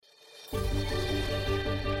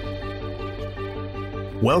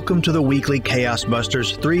Welcome to the weekly Chaos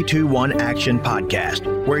Busters 3-2-1 Action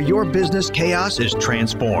Podcast, where your business chaos is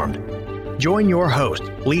transformed. Join your host,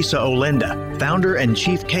 Lisa Olinda, founder and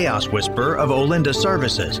chief chaos whisperer of Olinda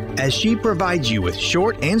Services, as she provides you with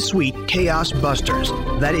short and sweet chaos busters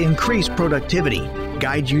that increase productivity,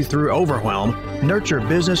 guide you through overwhelm, nurture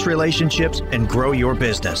business relationships, and grow your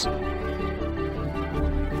business.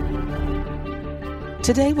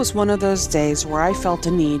 Today was one of those days where I felt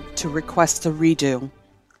a need to request a redo.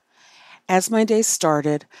 As my day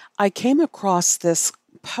started, I came across this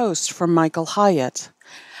post from Michael Hyatt.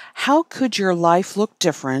 How could your life look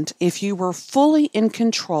different if you were fully in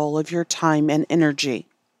control of your time and energy?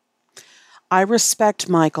 I respect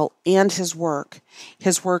Michael and his work.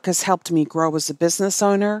 His work has helped me grow as a business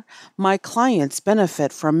owner. My clients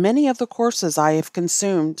benefit from many of the courses I have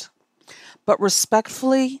consumed. But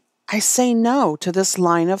respectfully, I say no to this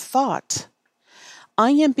line of thought.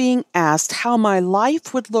 I am being asked how my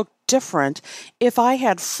life would look different if I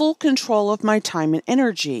had full control of my time and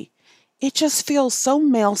energy. It just feels so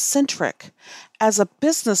male-centric. As a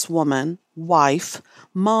businesswoman, wife,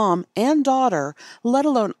 mom, and daughter, let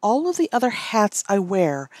alone all of the other hats I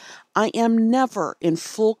wear, I am never in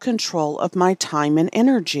full control of my time and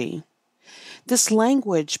energy. This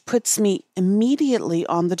language puts me immediately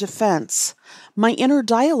on the defense. My inner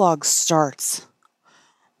dialogue starts.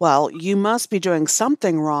 Well, you must be doing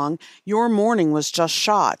something wrong. Your morning was just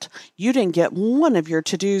shot. You didn't get one of your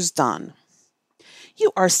to-dos done.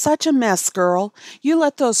 You are such a mess, girl. You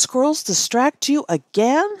let those squirrels distract you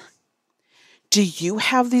again? Do you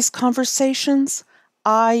have these conversations?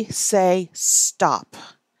 I say stop.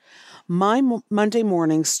 My Monday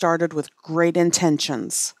morning started with great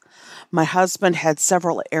intentions. My husband had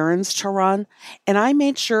several errands to run, and I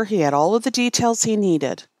made sure he had all of the details he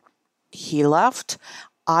needed. He left.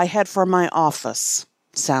 I head for my office.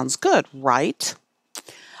 Sounds good, right?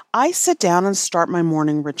 I sit down and start my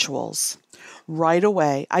morning rituals. Right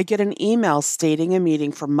away, I get an email stating a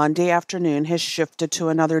meeting for Monday afternoon has shifted to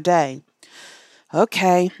another day.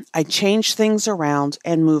 Okay, I change things around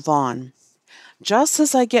and move on. Just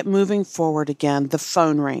as I get moving forward again, the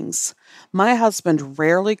phone rings. My husband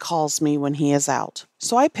rarely calls me when he is out,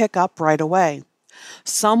 so I pick up right away.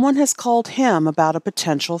 Someone has called him about a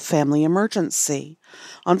potential family emergency.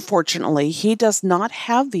 Unfortunately, he does not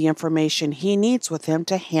have the information he needs with him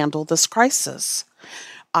to handle this crisis.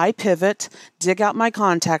 I pivot, dig out my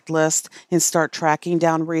contact list, and start tracking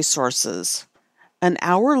down resources. An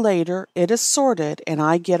hour later, it is sorted, and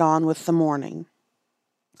I get on with the morning.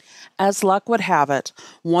 As luck would have it,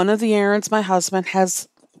 one of the errands my husband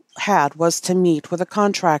had was to meet with a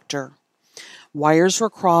contractor. Wires were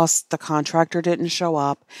crossed, the contractor didn't show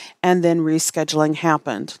up, and then rescheduling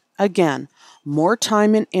happened. Again, more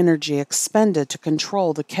time and energy expended to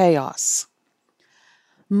control the chaos.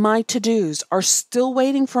 My to-dos are still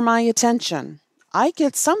waiting for my attention. I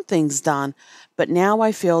get some things done, but now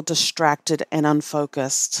I feel distracted and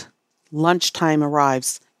unfocused. Lunchtime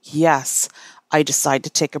arrives. Yes, I decide to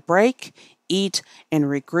take a break, eat, and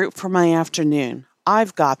regroup for my afternoon.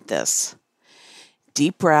 I've got this.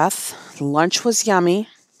 Deep breath. Lunch was yummy.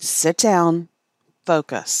 Sit down.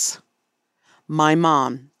 Focus. My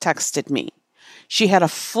mom texted me. She had a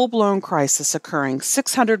full-blown crisis occurring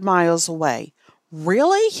 600 miles away.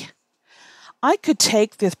 Really? I could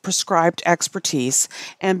take the prescribed expertise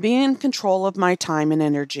and be in control of my time and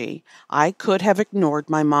energy. I could have ignored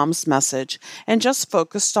my mom's message and just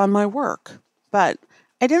focused on my work. But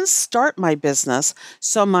I didn't start my business,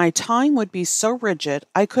 so my time would be so rigid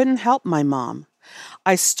I couldn't help my mom.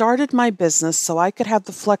 I started my business so I could have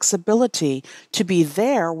the flexibility to be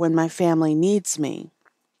there when my family needs me.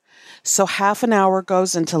 So half an hour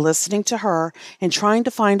goes into listening to her and trying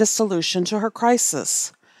to find a solution to her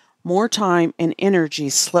crisis. More time and energy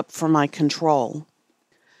slip from my control.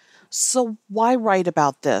 So why write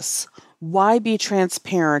about this? Why be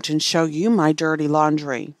transparent and show you my dirty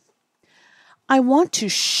laundry? I want to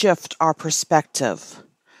shift our perspective.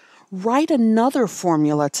 Write another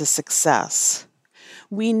formula to success.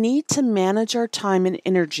 We need to manage our time and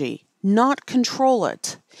energy, not control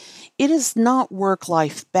it. It is not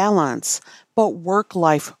work-life balance, but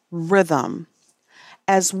work-life rhythm.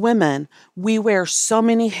 As women, we wear so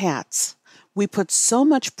many hats. We put so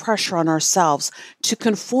much pressure on ourselves to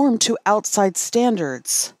conform to outside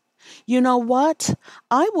standards. You know what?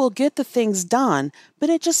 I will get the things done, but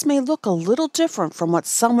it just may look a little different from what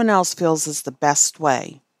someone else feels is the best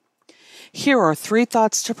way. Here are 3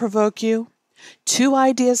 thoughts to provoke you, 2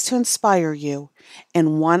 ideas to inspire you,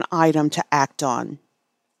 and 1 item to act on.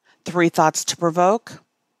 3 thoughts to provoke.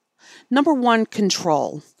 Number 1,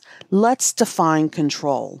 control. Let's define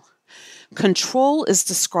control. Control is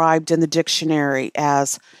described in the dictionary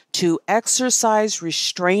as to exercise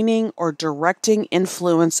restraining or directing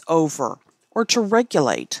influence over, or to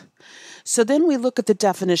regulate. So then we look at the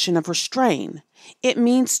definition of restrain. It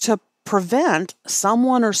means to prevent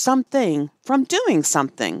someone or something from doing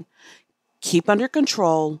something, keep under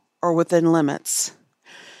control or within limits.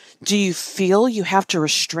 Do you feel you have to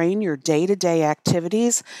restrain your day-to-day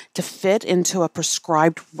activities to fit into a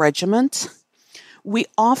prescribed regiment? We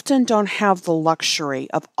often don't have the luxury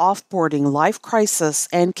of offboarding life crisis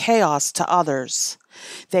and chaos to others.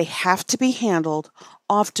 They have to be handled,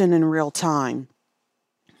 often in real time.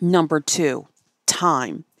 Number 2,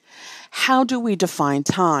 time. How do we define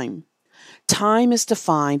time? Time is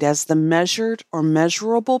defined as the measured or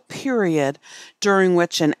measurable period during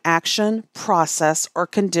which an action, process, or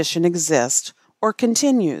condition exists or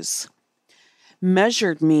continues.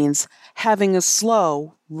 Measured means having a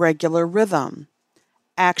slow, regular rhythm.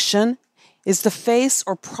 Action is the phase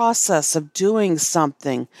or process of doing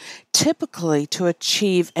something, typically to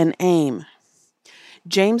achieve an aim.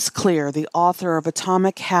 James Clear, the author of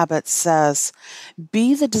Atomic Habits, says,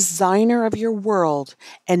 "Be the designer of your world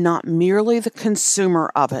and not merely the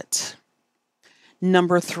consumer of it."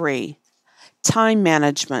 Number 3, time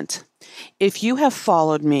management. If you have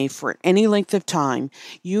followed me for any length of time,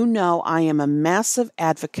 you know I am a massive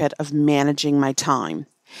advocate of managing my time.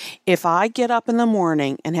 If I get up in the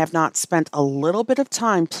morning and have not spent a little bit of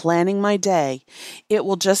time planning my day, it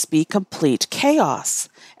will just be complete chaos.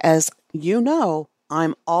 As you know,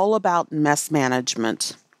 I'm all about mess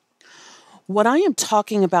management. What I am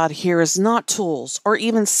talking about here is not tools or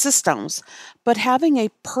even systems, but having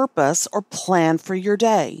a purpose or plan for your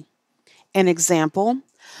day. An example,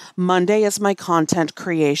 Monday is my content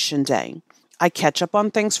creation day. I catch up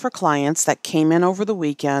on things for clients that came in over the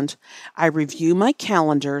weekend. I review my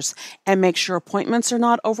calendars and make sure appointments are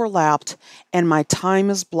not overlapped and my time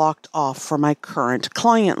is blocked off for my current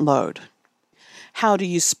client load. How do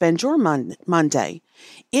you spend your Monday?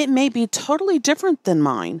 It may be totally different than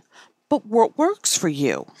mine, but what works for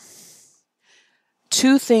you?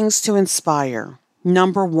 2 things to inspire.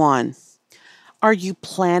 Number 1, are you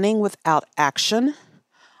planning without action?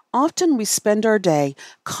 Often we spend our day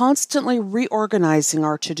constantly reorganizing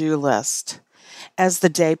our to-do list. As the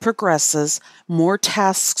day progresses, more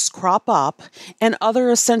tasks crop up and other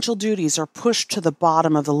essential duties are pushed to the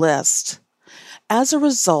bottom of the list. As a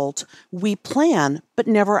result, we plan but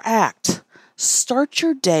never act. Start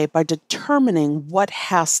your day by determining what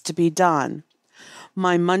has to be done.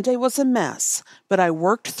 My Monday was a mess, but I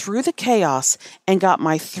worked through the chaos and got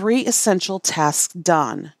my 3 essential tasks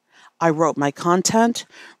done. I wrote my content,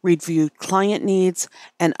 reviewed client needs,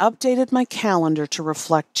 and updated my calendar to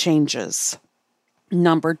reflect changes.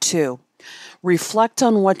 Number 2, reflect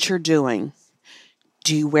on what you're doing.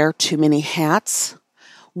 Do you wear too many hats?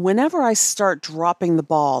 Whenever I start dropping the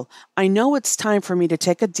ball, I know it's time for me to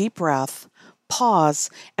take a deep breath, pause,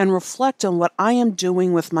 and reflect on what I am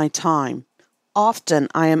doing with my time. Often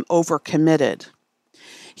I am overcommitted.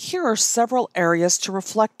 Here are several areas to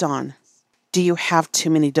reflect on. Do you have too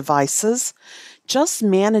many devices? Just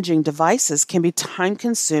managing devices can be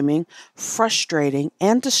time-consuming, frustrating,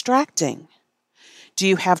 and distracting. Do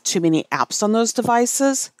you have too many apps on those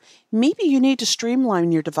devices? Maybe you need to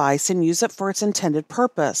streamline your device and use it for its intended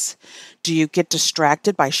purpose. Do you get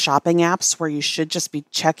distracted by shopping apps where you should just be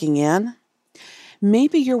checking in?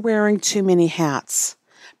 Maybe you're wearing too many hats.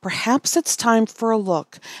 Perhaps it's time for a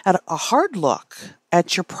hard look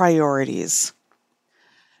at your priorities.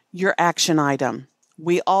 Your action item.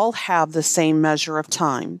 We all have the same measure of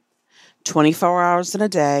time. 24 hours in a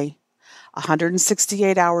day,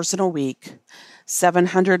 168 hours in a week,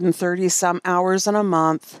 730 some hours in a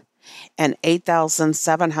month, and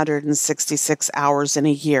 8,766 hours in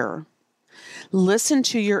a year. Listen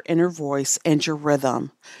to your inner voice and your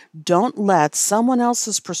rhythm. Don't let someone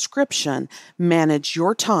else's prescription manage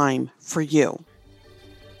your time for you.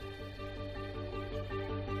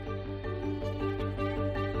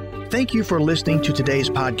 Thank you for listening to today's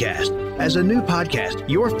podcast. As a new podcast,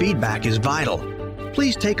 your feedback is vital.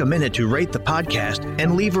 Please take a minute to rate the podcast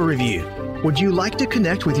and leave a review. Would you like to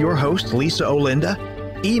connect with your host, Lisa Olinda?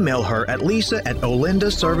 Email her at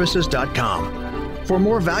lisa@olindaservices.com. For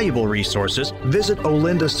more valuable resources, visit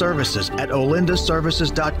Olinda Services at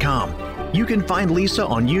olindaservices.com. You can find Lisa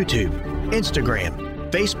on YouTube, Instagram,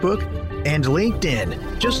 Facebook, and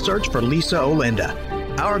LinkedIn. Just search for Lisa Olinda.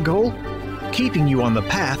 Our goal? Keeping you on the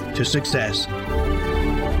path to success.